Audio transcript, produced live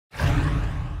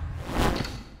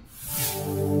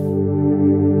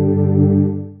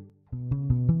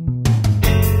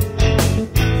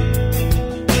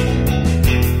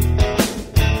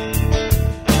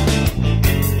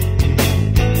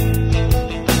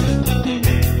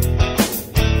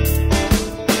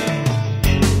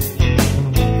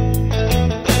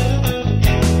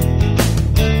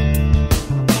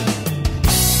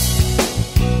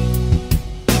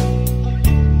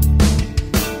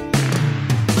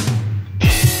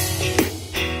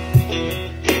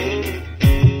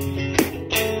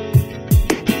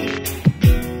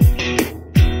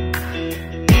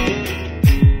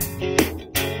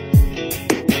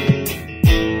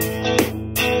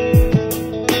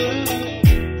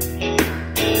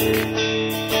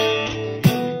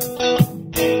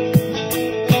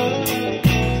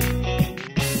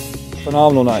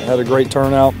phenomenal night. Had a great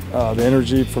turnout. The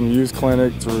energy from the youth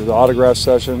clinic through the autograph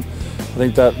session. I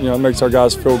think that it makes our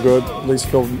guys feel good. At least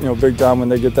feel big time when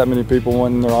they get that many people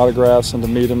wanting their autographs and to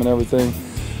meet them and everything.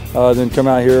 Then come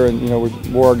out here and we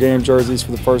wore our game jerseys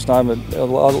for the first time. A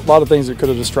lot of things that could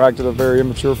have distracted a very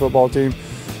immature football team,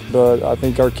 but I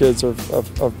think our kids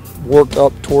have worked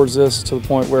up towards this to the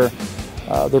point where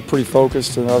they're pretty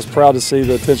focused. And I was proud to see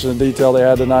the attention to detail they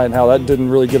had tonight and how that didn't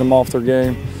really get them off their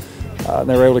game. And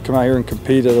they were able to come out here and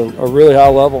compete at a really high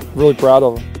level. Really proud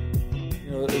of them.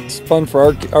 It's fun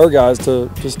for our guys to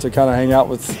kind of hang out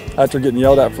with, after getting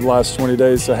yelled at for the last 20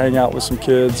 days, to hang out with some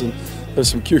kids. And there's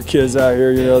some cute kids out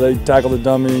here. They tackle the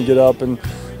dummy and get up and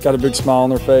got a big smile on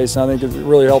their face. And I think it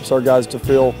really helps our guys to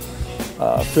feel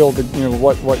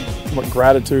what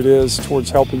gratitude is towards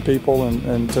helping people,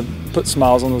 and to put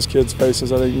smiles on those kids'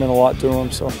 faces. I think meant a lot to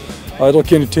them. So it'll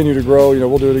continue to grow.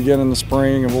 We'll do it again in the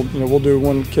spring, and we'll do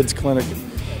one kids clinic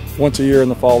once a year in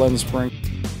the fall and the spring.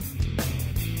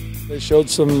 They showed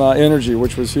some energy,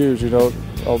 which was huge.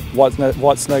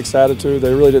 What's next attitude.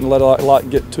 They really didn't let a lot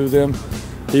get to them.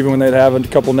 Even when they'd have a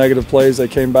couple negative plays, they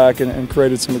came back and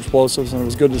created some explosives, and it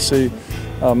was good to see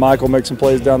Michael make some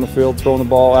plays down the field, throwing the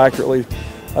ball accurately.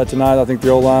 Tonight, I think the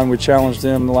O-line, we challenged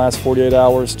them in the last 48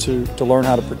 hours to learn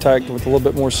how to protect with a little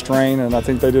bit more strain, and I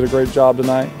think they did a great job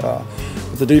tonight. But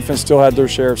the defense still had their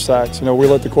share of sacks. We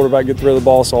let the quarterback get rid of the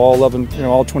ball, so all 11,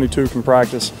 all 22 can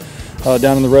practice.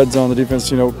 Down in the red zone, the defense,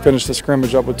 finished the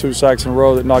scrimmage up with 2 sacks in a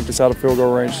row that knocked us out of field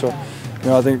goal range. So,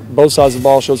 I think both sides of the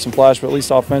ball showed some flash, but at least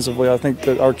offensively, I think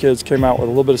that our kids came out with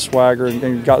a little bit of swagger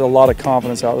and got a lot of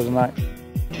confidence out of tonight.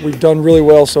 We've done really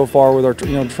well so far with our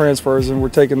transfers, and we're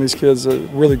taking these kids,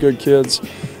 really good kids.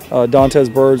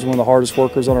 Dontez Bird's one of the hardest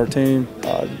workers on our team.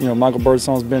 Michael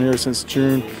Birdsong's been here since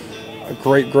June. A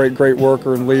great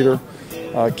worker and leader.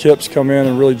 Kip's come in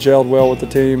and really gelled well with the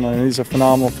team. He's a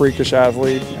phenomenal, freakish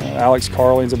athlete. Alex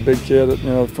Carling's a big kid,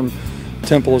 from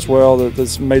Temple as well,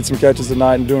 that's made some catches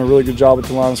tonight and doing a really good job at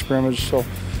the line of scrimmage. So,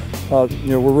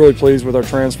 we're really pleased with our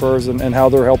transfers and how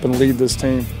they're helping lead this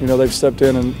team. They've stepped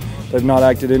in and they've not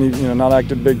acted not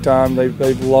acted big time.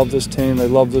 They've loved this team. They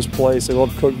love this place. They love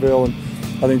Cookeville,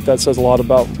 and I think that says a lot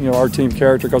about our team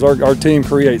character, because our team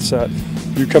creates that.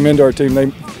 You come into our team,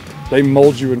 they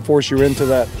mold you and force you into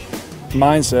that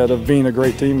mindset of being a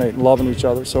great teammate and loving each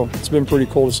other. So it's been pretty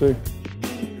cool to see.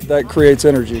 That creates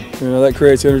energy. That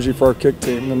creates energy for our kick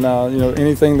team, and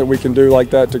anything that we can do like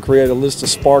that to create a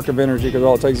spark of energy, because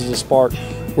all it takes is a spark,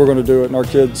 we're going to do it. And our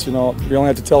kids, we only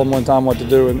have to tell them one time what to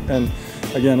do, and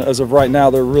again, as of right now,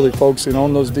 they're really focusing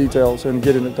on those details and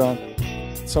getting it done.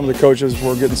 Some of the coaches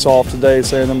were getting soft today,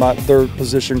 saying about their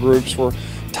position groups were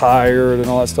tired and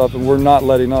all that stuff, and we're not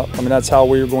letting up. That's how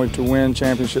we are going to win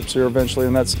championships here eventually,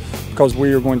 and that's because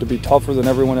we are going to be tougher than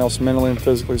everyone else mentally and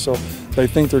physically. So they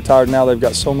think they're tired now. They've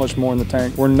got so much more in the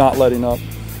tank. We're not letting up.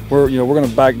 We're going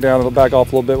to back down. It'll back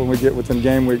off a little bit when we get within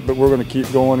game week, but we're going to keep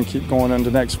going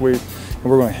into next week. And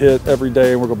we're going to hit every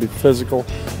day, and we're going to be physical,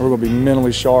 and we're going to be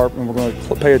mentally sharp, and we're going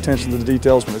to pay attention to the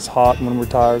details when it's hot and when we're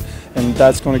tired, and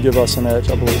that's going to give us an edge,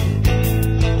 I believe.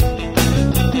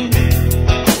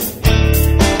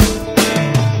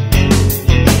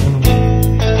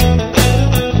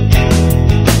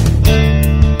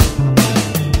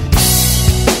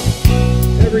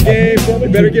 Every game, you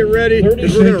better get ready,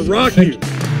 because we're going to rock you.